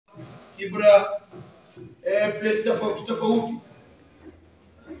Ibra place tofauti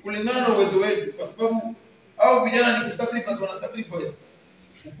kulingana na uwezo wetu, kwa sababu hao vijana ni kusacrifice, wana sacrifice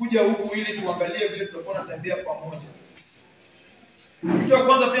kukuja huku ili tuangalie vile tutakuwa tunatembea pamoja. Kitu cha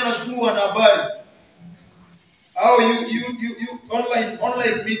kwanza pia nashukuru wanahabari au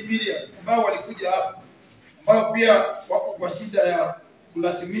online media ambao walikuja hapa, ambao pia wako kwa shida ya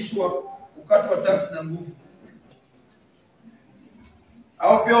kulazimishwa kukatwa tax na nguvu.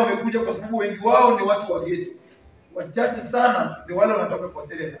 Hao pia wamekuja kwa sababu wengi wao ni watu wa ghetto. Wachache sana ni wale wanatoka kwa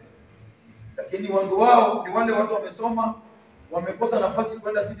serikali. Lakini wengi wao ni wale watu wamesoma, wamekosa nafasi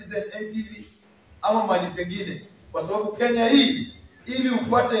kwenda Citizen NTV ama mahali pengine. Kwa sababu Kenya hii ili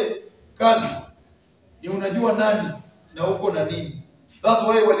upate kazi ni unajua nani na uko na nini. That's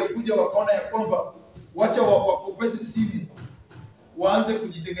why walikuja wakaona ya kwamba wacha wakopese simu waanze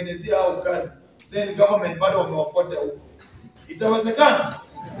kujitengenezea au kazi. Then government bado wamewafuata huko. Itawezekana?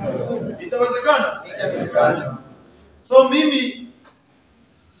 Itawezekana? Itawezekana. So mimi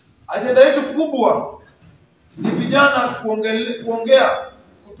ajenda yetu kubwa ni vijana kuongea,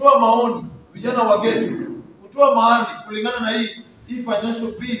 kutoa maoni, vijana wa ghetto, kutoa maoni kulingana na hii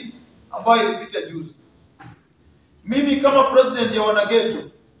financial bill ambayo ilipita juzi. Mimi kama president ya wanageto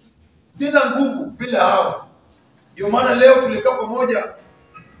sina nguvu bila hao. Ndio maana leo tulikaa pamoja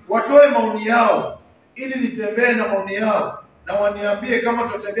watoe maoni yao ili nitembee na maoni yao na waniambie kama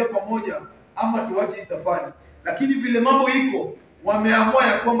tutatembea pamoja ama tuache safari. Lakini vile mambo iko, wameamua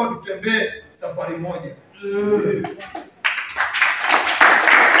ya kwamba tutembee safari moja.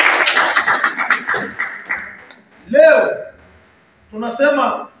 Leo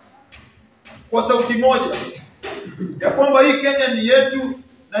tunasema kwa sauti moja ya kwamba hii Kenya ni yetu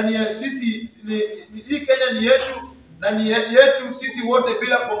na ni sisi, hii Kenya ni yetu na ni yetu sisi wote,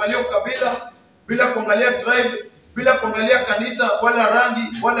 bila kuangalia ukabila, bila kuangalia tribe, bila kuangalia kanisa wala rangi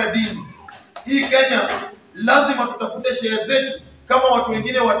wala dini. Hii Kenya lazima tutafute share zetu kama watu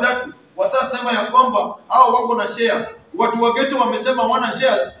wengine watatu wasasema ya kwamba hao wako na share. Watu wa ghetto wamesema wana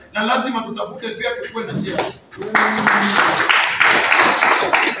shares na lazima tutafute pia tukue na share.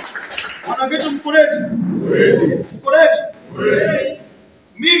 Wana ghetto mko ready? Mko ready?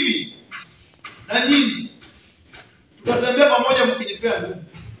 Mimi na nyinyi tutatembea pamoja mkinipea nguvu.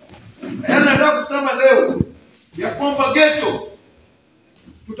 Yaani nataka kusema leo ya kwamba ghetto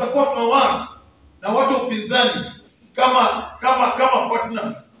tutakuwa tunawana na watu upinzani kama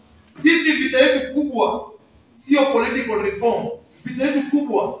partners. Sisi vita yetu kubwa sio political reform. Vita yetu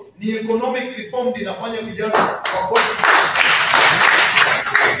kubwa ni economic reform, inafanya vijana wakoe.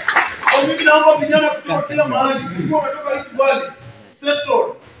 Kwa mimi naomba vijana kutoka kila mahali, kwa kutoka Rift Valley,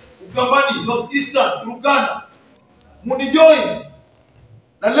 Central, Ukambani, North Eastern, Turkana, mnijoin.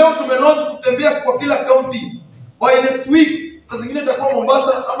 Na leo tumelaunch kutembea kwa kila county. By next week, sasa zingine tutakuwa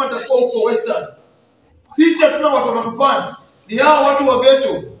Mombasa ama tutakuwa huko Western. Sisi hatuna watu wanatufanya. Ni hao watu wa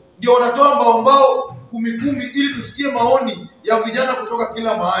ghetto ndio wanatoa mbao 10 ili tusikie maoni ya vijana kutoka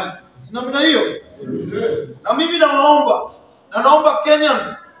kila mahali. Sina maana hiyo? Na mimi naomba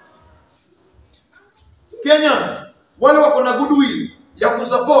Kenyans wale wako na goodwill ya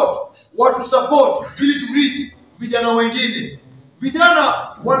kusupport, watu support ili tu reach vijana wengine. Vijana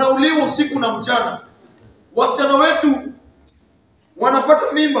wanauliwa usiku na mchana. Wasichana wetu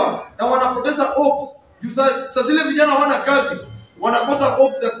wanapata mimba na wanapoteza hopes. Sasa zile vijana wana kazi, wanakosa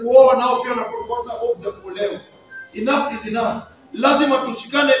hopes za kuoa, nao pia wanakosa hopes za kuolewa. Enough is enough. Lazima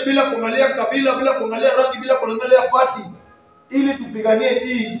tushikane bila kuangalia kabila, bila kuangalia rangi, bila kuangalia party ili tupiganie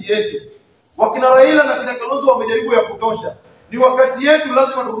hii nchi yetu. Wakina Raila na kina Kalonzo wamejaribu ya kutosha. Ni wakati yetu,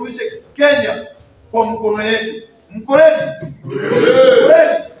 lazima turudishe Kenya kwa mkono yetu. Mko ready?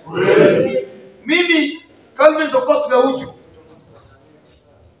 Ready? Mimi Calvin Sokot Gaucho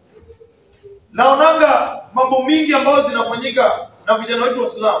naonanga mambo mingi ambayo zinafanyika na vijana wetu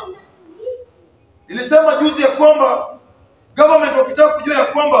Waislamu. Nilisema juzi ya kwamba government wakitaka kujua ya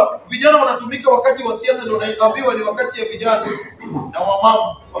kwamba vijana wanatumika wakati wa siasa, ndio wanaambiwa ni wakati ya vijana na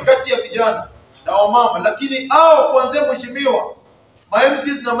wamama, wakati ya vijana na wamama. Lakini hao kuanzia mheshimiwa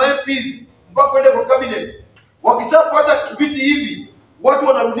MCs na MPs mpaka kwenda kwa cabinet, wakisapata viti hivi, watu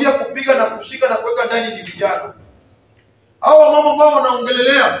wanarudia kupiga na kushika na kuweka ndani ni vijana. Hao mama ambao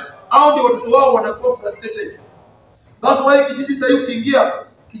wanaongelelea, hao ndio watoto wao wanakuwa frustrated. That's why kijiji sasa ukiingia,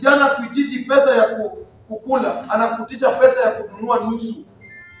 kijana kuitishi pesa ya kukula, anakutisha pesa ya kununua nusu,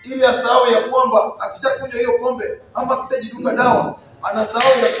 ili asahau ya kwamba akishakunywa hiyo pombe ama akishajidunga dawa,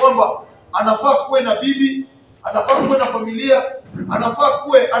 anasahau ya kwamba anafaa kuwe na bibi, anafaa kuwe na familia, anafaa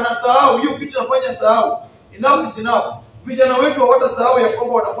kuwe, anasahau hiyo kitu, inafanya sahau. Enough is enough. Vijana wetu hawatasahau ya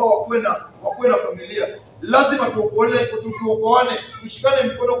kwamba wanafaa wakuwe na familia. lazima tuokoane, tushikane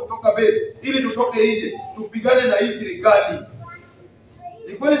mikono kutoka base ili tutoke nje, tupigane na hii serikali.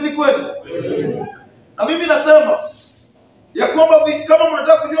 Ni kweli si kweli? Na mimi nasema ya kwamba kama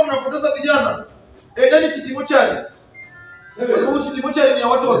mnataka kujua mnapoteza vijana, endeni City Mochari. Kwa sababu City Mochari ni ya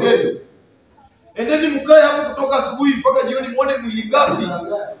watu wa ghetto. Endeni mkae hapo kutoka asubuhi mpaka jioni, muone mwili ngapi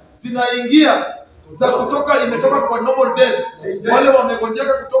zinaingia za kutoka, imetoka kwa normal death. Wale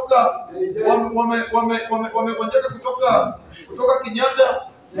wamegonjeka kutoka wamegonjeka kutoka Kenyatta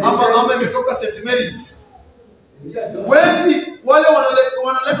ama imetoka St. Mary's. Wengi wale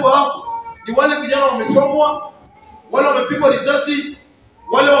wanaletwa hapo ni wale vijana wamechomwa, wale wamepigwa risasi,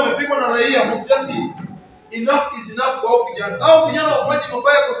 wale wamepigwa na raia mob justice. Enough is enough kwa vijana. Hao vijana wafanye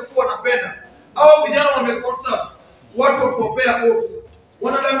mabaya kwa sababu wanapenda. Hao vijana wamekosa watu wa kuopea hopes.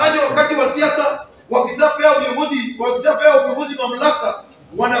 Wanadanganya wakati wa siasa, wakisapea viongozi mamlaka,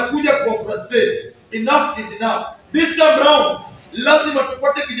 wanakuja kwa frustrate. Enough is enough. This time round lazima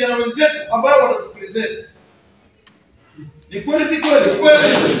tupate vijana wenzetu ambao watatupresent. Ni kweli si kweli?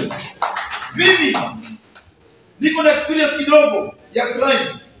 Kweli. Mimi niko na experience kidogo ya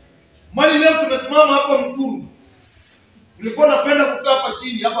crime. Mali leo tumesimama hapa Mkuru. Tulikuwa napenda kukaa hapa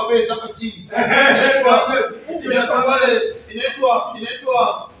chini, hapa base hapa chini.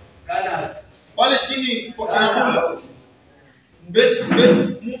 Inaitwa pale chini kwa Kinamula. Base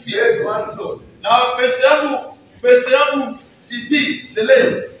movie. Na best yangu TT the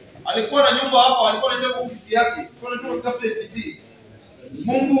late alikuwa na nyumba hapa, alikuwa anajenga ofisi yake. Alikuwa anaitwa Captain TT.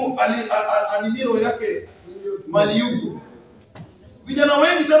 Mungu aliniro yake mali yuko. Vijana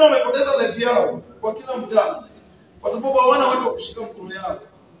wengi sana wamepoteza life yao kwa kila mtaa kwa sababu hawana watu wa kushika mkono yao.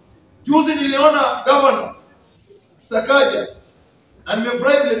 Juzi niliona governor Sakaja na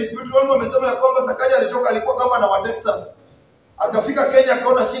nimefurahi vile deputy wangu amesema ya kwamba Sakaja alikuwa governor wa Texas. Akafika Kenya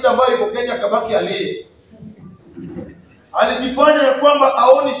akaona shida ambayo iko Kenya, akabaki alie. Alijifanya ya kwamba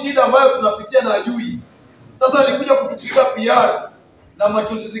aoni shida ambayo tunapitia na ajui. Sasa alikuja kutupiga PR na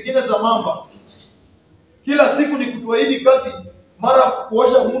machozi zingine za mamba. Kila siku ni kutuahidi kazi, mara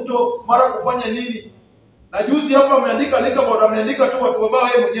kuosha mto, mara kufanya nini. Na juzi hapa ameandika tu watu ambao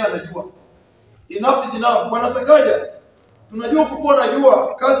yeye mwenyewe anajua. Enough is enough. Bwana Sakaja, tunajua kukuwa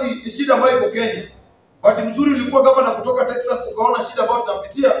najua kazi shida ambayo iko Kenya. Bahati mzuri ulikuwa gavana kutoka Texas, ukaona shida ambayo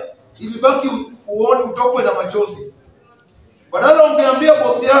tunapitia, ilibaki uone utokwe na machozi. Badala ungeambia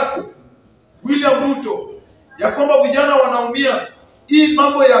bosi yako William Ruto ya kwamba vijana wanaumia, hii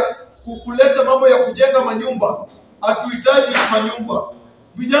mambo ya kuleta mambo ya kujenga manyumba, hatuhitaji manyumba.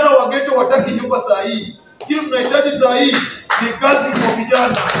 Vijana wa ghetto wataki nyumba saa hii. Kile tunahitaji saa hii ni kazi kwa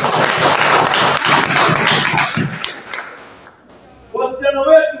vijana. Wasichana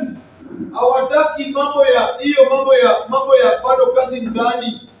wetu hawataki mambo ya bado kazi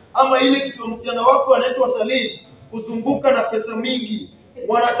mtaani, ama ile kitu msichana wako anaitwa Salim kuzunguka na pesa mingi.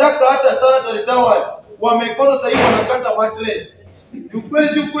 Wanataka hata sana Talitawaz wamekosa sasa hivi wanakata mattress. Ni ukweli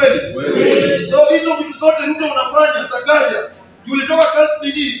si ukweli? So hizo vitu zote Ruto unafanya Sakaja. Ulitoka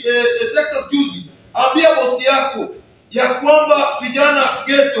Texas juzi. Ambia bosi yako ya kwamba vijana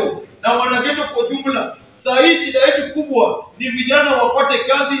ghetto na wana ghetto kwa jumla, saa hii shida yetu kubwa ni vijana wapate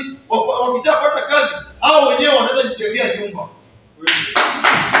kazi. Wakishapata kazi hao wenyewe wanaweza jijengea nyumba.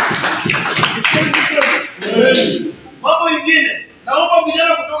 Mambo mengine, naomba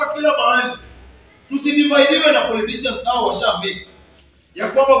vijana kutoka kila mahali tusidivaidiwe na politicians hao washambi ya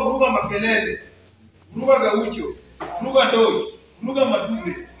kwamba vuruga makelele, vuruga Gaucho, vuruga Ndoji, vuruga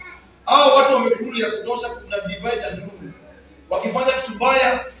Madube. Hao watu wameturudi ya kutosha na divide and rule. Wakifanya kitu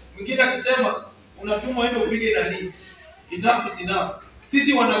mbaya, mwingine akisema unatumwa ende upige nani. Enough is enough.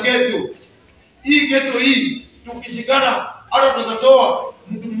 Sisi wana ghetto. Hii ghetto hii tukishikana hata tutatoa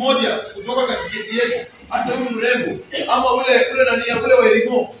mtu mmoja kutoka katikati yetu, hata huyu mrembo ama ule wa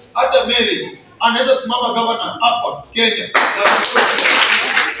Erimo, hata Mary anaweza simama governor hapa Kenya.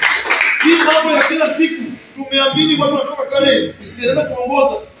 Hii mambo ya kila siku tumeamini watu kutoka Karen inaweza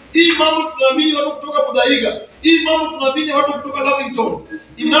kuongoza. Hii mambo tunaamini watu kutoka Mudhaiga. Hii mambo tunaamini watu kutoka Lavington.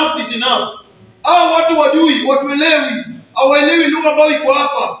 Enough is enough. Hao watu wajui, watuelewi, hawaelewi lugha ambayo iko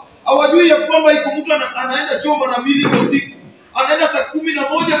hapa. Hawajui ya kwamba iko mtu anaenda choo mara 2 kwa siku. Anaenda saa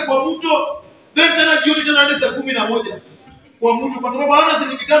 11 kwa mto, then tena jioni tena anaenda saa 11 kwa mto kwa sababu hana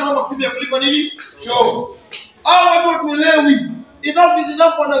shilingi 5 ama 10 ya kulipa nini? Choo. Hao watu watuelewi. Enough is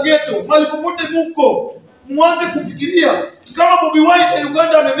enough wana ghetto. Mali popote mko, mwanze kufikiria kama Bobi Wine ya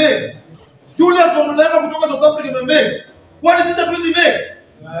Uganda amemake, Julius Wamulaima kutoka South Africa amemake. Kwani sisi hatuwezi make?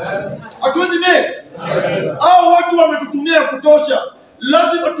 Hatuwezi make? Hao watu wametutumia kutosha.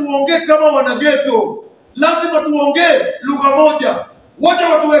 Lazima tuongee kama wana ghetto. Lazima tuongee lugha moja. Wacha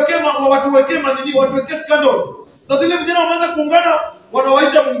watuwekee manini, watuwekee scandals. Sasa zile vijana wameanza kuungana,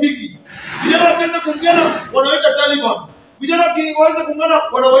 wanawaita Mungiki. Vijana wakianza kuungana, wanawaita Taliban. Vijana wakianza kuungana,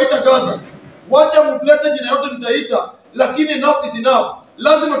 wanawaita Gaza. Wacha mlete jina yote mtaita, lakini enough is enough.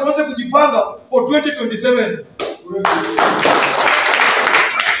 Lazima tuanze kujipanga for 2027.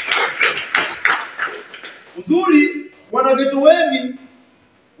 Uzuri, wanageto wengi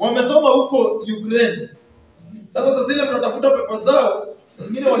wamesoma huko Ukraine. Sasa zile mnatafuta pepa zao, sasa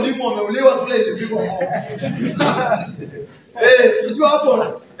zingine walimu wameuliwa, shule ilipigwa moto. Unajua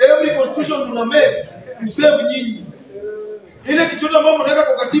hapo every constitution una make to save nyinyi. Ile kitu ambacho mnaweka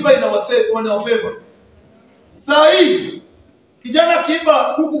kwa katiba ina favor. Saa hii kijana kiba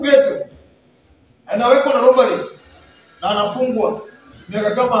huku geto anawekwa na robbery na anafungwa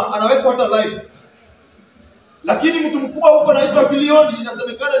miaka kama anawekwa hata life. Lakini mtu mkubwa huko anaitwa bilioni,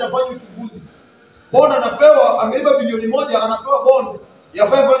 inasemekana inafanya uchunguzi. Bond anapewa, ameiba bilioni 1, anapewa bond ya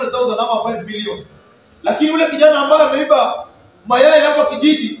 500,000 ama 5 million. Lakini ule kijana ambaye ameiba mayai hapa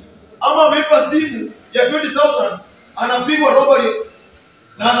kijiji ama ameiba simu ya 20,000 anapigwa robbery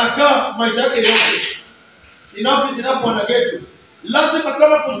na anakaa maisha yake yote. Enough is enough wanageto. Lazima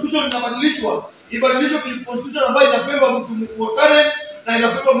kama constitution inabadilishwa, ibadilishwe constitution ambayo ina favor mtu wa Karen na ina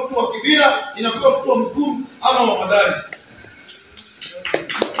favor mtu wa Kibira, ina favor mtu wa Mkuru ama wa Madari.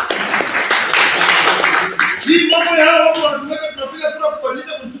 Hii mambo ya hao watu wanatuweka tunapiga kura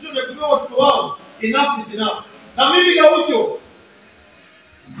kubadilisha constitution ya kupewa watoto wao. Enough is enough. Na mimi Gaucho,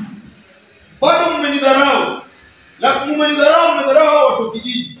 bado mmenidharau. Mmenidharau hao watu wa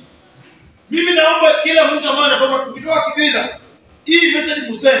kijiji. Mimi naomba kila mtu ambaye anatoka kutoka Kibira, hii message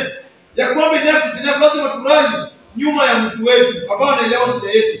kusema ya kwamba enough is enough. Lazima turani nyuma ya mtu wetu ambao anaelewa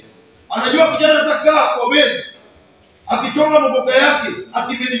shida yetu. Anajua kijana sasa kaa kwa bed akichonga maboka yake,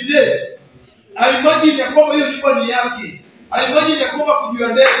 akimeditate. I imagine ya kwamba hiyo nyumba ni yake. I imagine ya kwamba kujua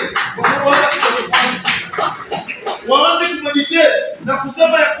ndege. Kwa sababu waanze kumeditate na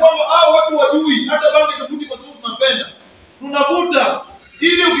kusema ya kwamba watu wajui hata bangi tufuti kwa sababu tunapenda. Tunavuta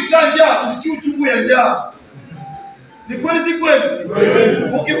ili ukikaa njaa usikie uchungu ya njaa. Ni kweli si kweli?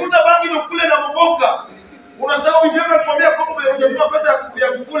 Ukivuta bangi na kule na maboka, unasahau bibiaka kukwambia kwamba unajua pesa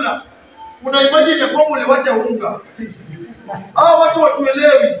ya kukula. Una imagine ya kwamba uliwacha unga. Watu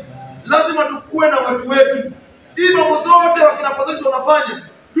watuelewi. Lazima tukue na watu wetu. Hii mambo zote wakina possession wanafanya.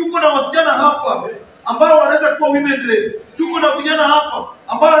 Tuko na wasichana hapa ambao wanaweza kuwa women rep. Tuko na vijana hapa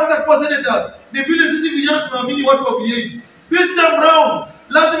ambao wanaweza kuwa senators. Ni vile sisi vijana tunaamini watu wa V8. This time round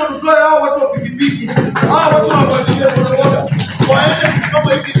lazima tutoe hao watu wa pikipiki. Watu wa bodaboda. Waende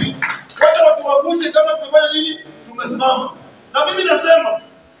kusimama hizi vitu. Wacha watu wagushe kama tumefanya nini? Tumesimama. Na mimi nasema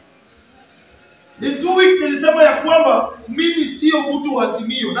in 2 weeks nilisema ya kwamba mimi sio mtu wa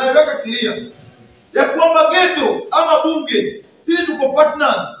Azimio. Na naweka clear ya kwamba geto ama bunge sisi tuko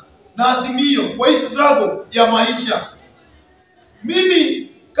partners na Azimio kwa hii struggle ya maisha. Mimi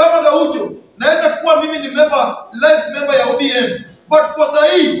kama Gaucho naweza kuwa mimi ni life member ya ODM, but kwa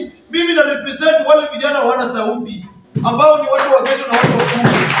sahi mimi na represent wale vijana wana sauti ambao ni watu wa geto na watu wa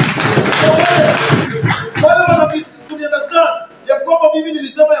bunge. Wale wana understand ya kwamba mimi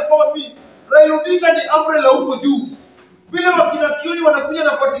nilisema ya kwamba mimi Raila Odinga ni umbrella huko juu. Vile wakina Kioni wanakuja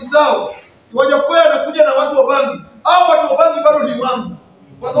na party zao, Wajakoya anakuja na watu wa bangi. Watu wa bangi bado ni wangu.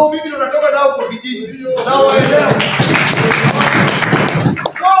 Kwa sababu mimi ndo natoka nao kwa kijiji. Na waelewa.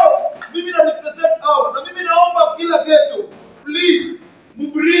 So, mimi na represent hao. Na mimi naomba kila ghetto, please,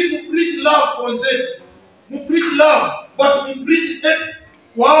 preach love kwa wenzetu. Preach love, but preach hate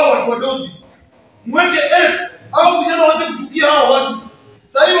kwa hao watu wadozi. Mweke hate, vijana waanze kuchukia hao watu.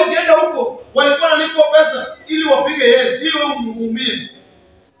 Sasa hivi wakienda huko, walikuwa wanalipwa pesa ili wapige yes, ili wao muumie.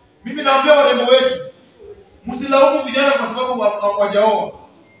 Mimi naambia warembo wetu, msilaumu vijana kwa sababu hawajaoa.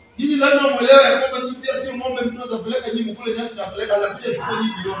 Nyinyi lazima muelewe ya kwamba nyinyi pia sio ng'ombe mtu anaweza peleka nyinyi kule nyasi na peleka anakuja chukua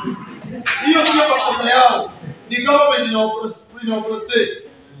nyinyi yote. Hiyo sio makosa yao. Ni government ina state.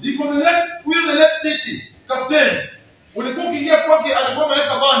 Iko the left titi, captain. Ulikuwa ukiingia kwake alikuwa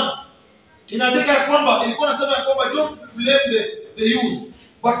ameweka bana. Inaandika ya kwamba ilikuwa nasema ya kwamba don't blame the youth,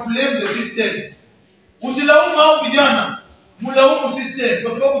 but blame the system. Usilaumu hao vijana, mlaumu system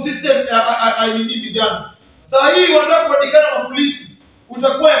kwa sababu system hainini vijana. Saa hii wanataka kuandikana na polisi,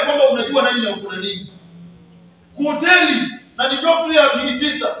 utakuwa ya kwamba unajua nani na uko na nini. Kuhoteli na ni job tu ya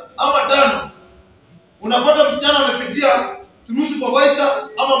 9 ama 5. Unapata msichana amepitia through supervisor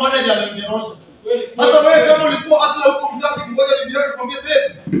ama manager amemnyorosha. Sasa wewe kama ulikuwa asla huko mtaki ngoja bibi yake kwambie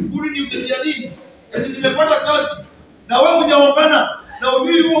babe, kuni ni utetea nini? Eti nimepata kazi na wewe hujaongana na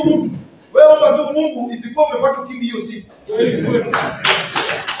ujui huo mtu. Wewe omba tu Mungu isikuwa umepata kimi hiyo siku.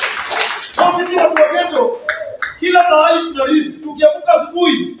 Sisi watu wa ghetto kila mahali tuna risk. Tukiamuka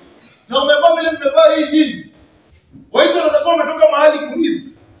asubuhi na umevaa vile nimevaa hii jeans, waizi wanaweza kuwa umetoka mahali kuizi.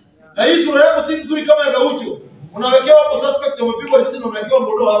 Na hii sura yako si nzuri kama ya Gaucho. Unawekewa hapo suspect na umepigwa risasi na unawekewa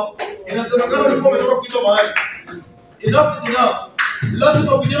mbodo hapo. Inasemekana ulikuwa umetoka kuitwa mahali. Enough is enough.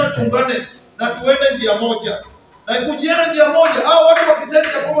 Lazima vijana tuungane na tuende njia moja. Na kujiana njia moja, hao watu wakisema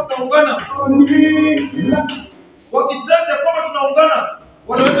ya kwamba tunaungana. Wakisema ya kwamba tunaungana,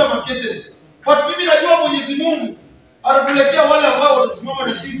 wanaleta makeses. But mimi najua Mwenyezi Mungu anatuletea wale ambao watasimama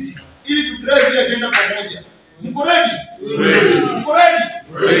na sisi ili tu drive ile agenda pamoja. Mko ready? Mko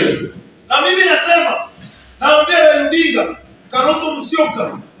ready? Na mimi nasema, naambia Raila Odinga, Kalonzo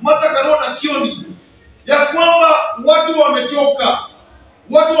Musyoka, Martha Karua na Kioni ya kwamba watu wamechoka.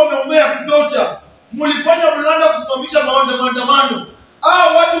 Watu wameumea kutosha. Mlifanya mlanda kusimamisha maandamano.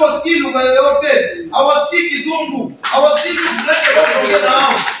 Hao watu wasikii lugha yoyote, hawasikii Kizungu, hawasikii Kiingereza wanaongea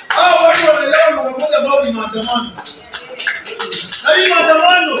nao. Hao watu wanaelewa lugha moja ambayo ni maandamano. Na hii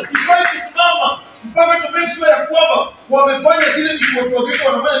maandamano ifai kusimama mpaka to make sure ya kwamba wamefanya zile vitu watu wake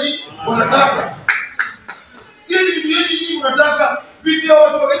wanafanya nini? Wanataka. Si vitu nyinyi mnataka, vitu ya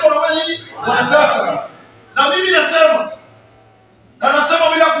watu wake wanafanya nini? Wanataka. Na mimi nasema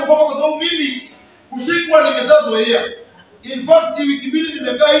bila kuogopa kwa sababu mimi kushikwa nimeshazoea. In fact, wiki mbili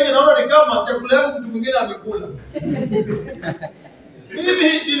nimekaa nje naona ni kama chakula yangu mtu mwingine amekula.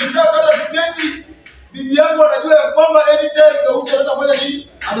 Mimi nilishakata tiketi, bibi yangu anajua ya kwamba anytime Gaucho anaweza kufanya nini?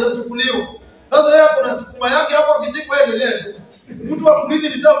 Anaweza chukuliwa. Sasa yeye kuna sukuma yake hapo akishikwa yeye endelee tu. Mtu wa kurithi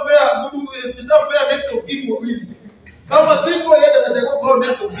nisampea next of kin wawili. Kama siko yeye atachagua kwa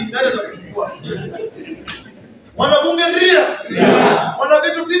next of kin, nani atachukua? Wanabunge ria. Wana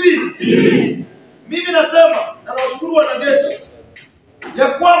Gaucho TV. Mimi nasema na nawashukuru wana Gaucho ya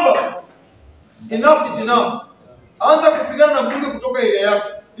kwamba enough is enough. Anza kupigana na mbunge kutoka area yako.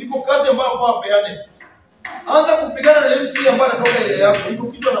 Iko kazi ambayo anafaa peane. Anza kupigana na MC ambaye anatoka area yako. Iko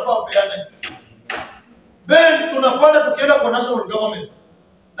kitu anafaa peane. Then tunapanda tukienda kwa national government.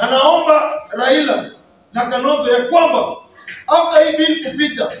 Na naomba Raila na Kalonzo ya kwamba after hii bill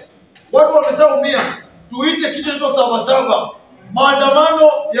kupita, watu wameshaumia, tuite kitu kinaitwa sabasaba. Maandamano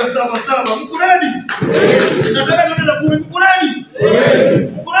ya sabasaba. Mko ready? Nataka tuende na kumi. Mko ready?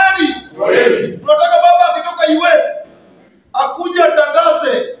 Mko ready? Tunataka baba akitoka US akuja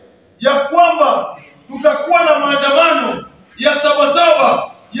tangaze ya kwamba tutakuwa na maandamano ya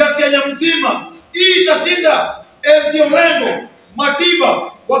sabasaba ya Kenya mzima. Hii itashinda enzi Orengo,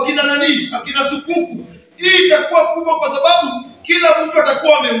 Matiba, wakina nani, akina Sukuku. Hii itakuwa kubwa kwa sababu kila mtu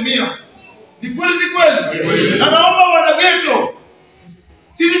atakuwa ameumia. Ni kweli si kweli? Na naomba wana Gaucho,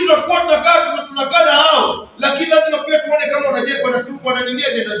 sisi tutakuwa tunakaa na hao, lakini lazima pia tuone kama wananilia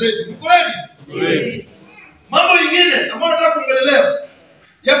agenda zetu. Mko ready? Mambo mengine ambayo nataka kuongelea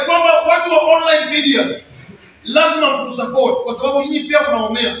ya kwamba watu wa online media lazima mtusupport kwa sababu nyinyi pia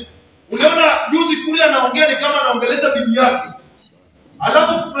mnaomea. Uliona juzi Kuria anaongea ni kama anaongelesha bibi yake.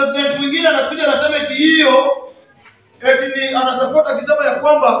 Alafu president mwingine anakuja anasema eti ni anasupport akisema ya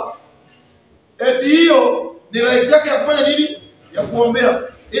kwamba eti hiyo ni right yake ya kufanya nini? Ya kuombea.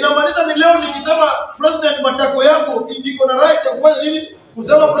 Inamaanisha ni leo nikisema president matako yako niko na right ya kufanya nini?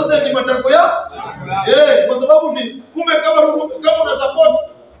 Kusema president ni matako ya? Kwa sababu ni kumbe kama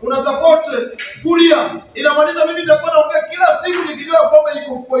una support Kuria, inamaanisha mimi nitakuwa naongea kila siku nikijua kwamba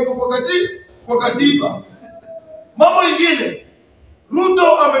iko kwa katiba. Mambo mengine,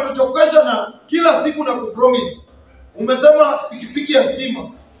 Ruto ametuchokesha na kila siku na kupromise. Umesema pikipiki ya stima.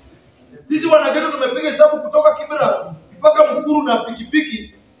 Sisi wana Gaucho tumepiga hesabu kutoka Kibera mpaka Mkuru na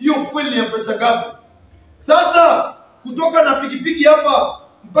pikipiki, hiyo fuel ni ya pesa ngapi? Sasa kutoka na pikipiki hapa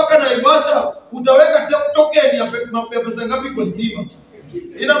mpaka Naivasha utaweka token ya pesa ngapi kwa stima?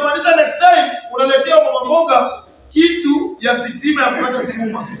 Inamaanisha next time unaletea mama mboga kisu ya stima ya kukata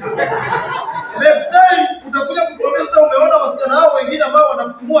sukuma. Next time utakuja kutuambia sasa umeona wasichana hao wengine ambao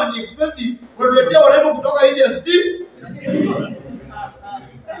wanapumua ni expensive, unaletea warembo kutoka nje ya stima.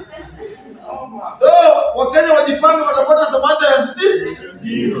 So, Wakenya wajipange watapata samata ya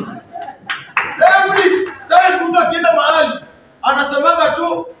stima. Every time mtu akienda mahali anasemanga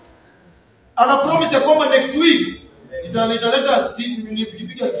tu ana promise ya kwamba next week italeta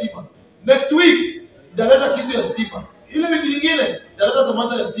pikipiki ya stima. Next week italeta kisu ya stima. Ile wiki nyingine italeta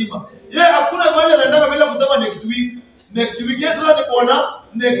samata ya stima. Hakuna mahali anaenda bila kusema next week. Next week sasa ni bwana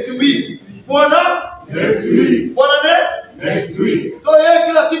next week. Bwana next week. Bwana next week. So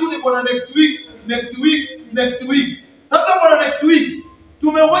kila siku ni bwana next week, next week, next week. Sasa bwana next week.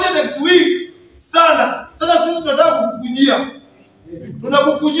 Tumengoja next week sana. Sasa sisi tunataka kukujia.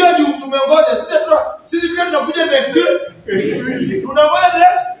 Tunakukujia juu tumengoja. Sisi pia tunakuja next week. Tunangoja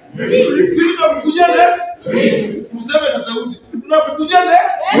next week. Sisi tunakukujia next week. Mseme na sauti. Tunakukujia next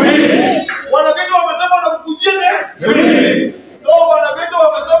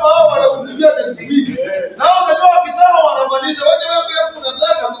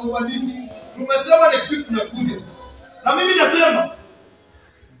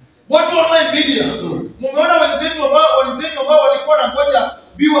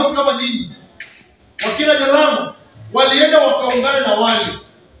viewers kama nyinyi. Wakina Jalamo walienda wakaungana na wale.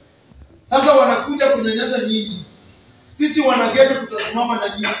 Sasa wanakuja kunyanyasa nyinyi. Sisi wanageto tutasimama na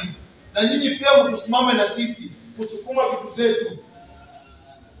nyinyi. Na nyinyi pia mtusimame na sisi kusukuma vitu zetu.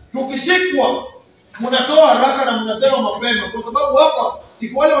 Tukishikwa mnatoa haraka na mnasema mapema, kwa sababu hapa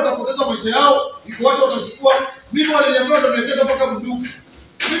iko wale watapoteza maisha yao, iko watu watashikwa. Mimi waliniambia wataniwekea mpaka bunduki.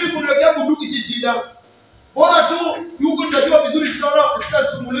 Mimi kuniwekea bunduki si shida. Bora tu yuko nitajua vizuri,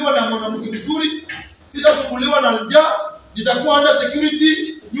 sitasumbuliwa na mwanamke mzuri, sitasumbuliwa na njaa, nitakuwa under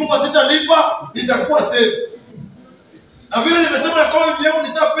security, nyumba sitalipa, nitakuwa safe. Na vile nimesema ya kwamba Biblia yangu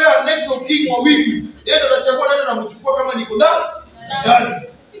nisapea next of king wa wiki. Yeye ndo atachagua nani anamchukua kama niko ndani.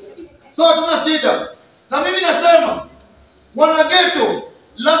 So hatuna shida. Na mimi nasema wanageto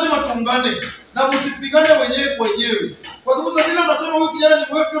lazima tuungane na msipigane wenyewe kwa wenyewe. Kwa sababu sasa ile unasema huyu kijana ni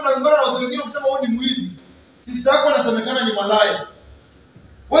mwepe, unaungana na wazee wengine kusema huyu ni mwizi. Sister yako anasemekana ni malaya.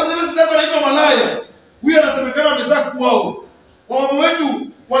 Wewe zile sister yako anaitwa malaya. Huyu anasemekana amezaa kwao. Wao wetu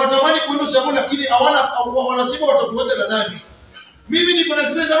wanatamani kuenda shamba lakini wanashindwa watoto wote na nani. Mimi niko na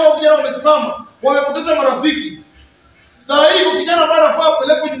experience ambao vijana wamesimama, wamepoteza marafiki. Sasa hivi kijana bado anafaa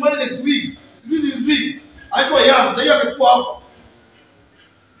kupelekwa nyumbani next week. Sijui week. Aitwa Yang, sasa hivi amekuwa hapa.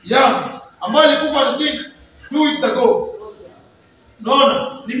 Yang ambaye alikufa I think 2 weeks ago.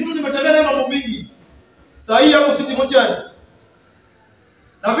 Naona ni mtu nimetembea naye mambo mingi. Sasa hivi hapo City Mochari.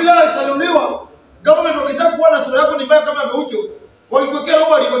 Na vile alisaluliwa kama umetokesha kuwa na sura yako ni mbaya kama Gaucho. Wakikwekea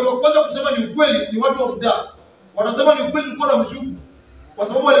robari, watu wa kwanza kusema ni ukweli ni watu wa mtaa. Wanasema ni ukweli tulikuwa na mshuku. Kwa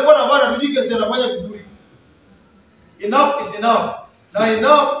sababu walikuwa na bana tujike si anafanya vizuri. Enough is enough. Na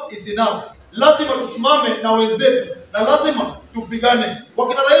enough is enough. Lazima tusimame na wenzetu na lazima tupigane.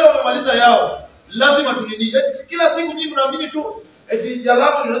 Wakina Raila wamemaliza yao. Lazima tunini. Eti kila siku nyinyi mnaamini tu eti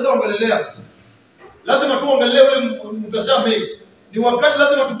Jalamo tunaweza ongelelea. Lazima tuongelee ule mtasha mengi. Ni wakati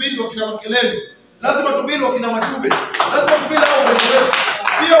lazima tubindi wakina Makelele. Lazima tubindi wakina Matube. Lazima tubindi hao wenyewe.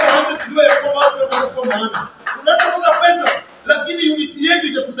 Pia waanze kujua ya kwamba watu wanakuwa maana. Tunaweza kuza pesa lakini unity yetu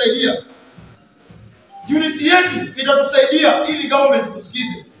itatusaidia. Unity yetu itatusaidia ili government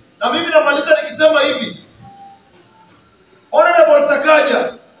tusikize. Na mimi namaliza nikisema hivi. Honorable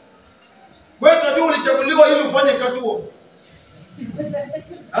Sakaja, wewe tunajua ulichaguliwa ili ufanye katuo.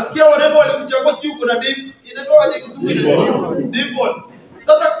 Nasikia warembo walikuchagua sio uko na dim. Inatoa aje Kisumu? Dimple.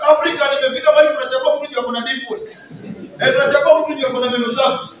 Sasa Afrika nimefika mahali tunachagua mtu ndio kuna dimple. Tunachagua mtu ndio kuna meno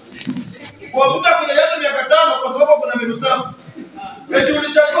safi. Kwa mtu akujaza miaka 5 kwa sababu kuna meno safi. Eti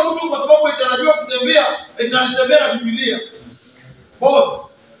ulichagua mtu kwa sababu anajua kutembea, na anatembea na Biblia. Boss,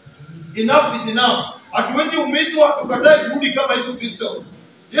 enough is enough. Hatuwezi umizwa tukatae kurudi kama Yesu Kristo.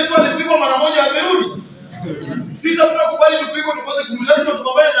 Yesu alipigwa mara moja amerudi. Sisi tutakubali tupigwe tukose kurudi, lazima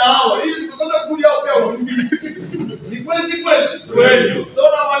tupambane na hawa ili tukose kurudi hao pia warudi. Ni kweli si kweli? Kweli. So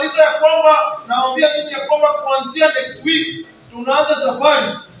namaliza ya kwamba naambia nyinyi ya kwamba kuanzia next week tunaanza safari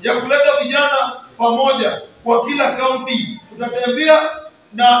ya kuleta vijana pamoja kwa kila county. Tutatembea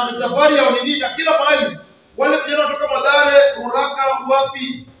na safari ya wanini na kila mahali. Wale vijana kutoka Madare, Ruraka,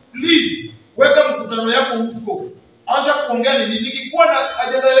 wapi, please weka mkutano yako huko. Anza kuongea nini. Nikikuwa na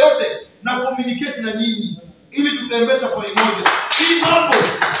ajenda yote na communicate na nyinyi ili tutembee safari moja. Hii mambo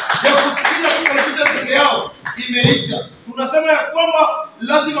ya kusikiza kupolitiza peke yao imeisha. Tunasema ya kwamba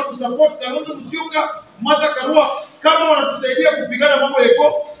lazima tusupport Kalonzo Musyoka, Martha Karua kama wanatusaidia kupigana mambo ya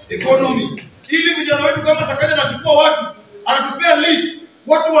economy. Ili vijana wetu kama Sakaja anachukua watu, anatupea list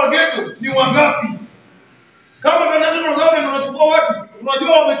watu wa ghetto ni wangapi. Kama national government wanachukua watu,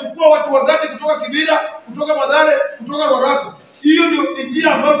 tunajua wamechukua watu wangapi kutoka Kibira, kutoka Madare, kutoka Roraka. Hiyo ndio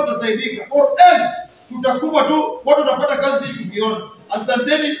njia ambayo tutasaidika. Or else tutakuwa tu watu wanapata kazi hii tukiona.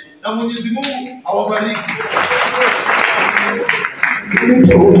 Asanteni na Mwenyezi Mungu awabariki.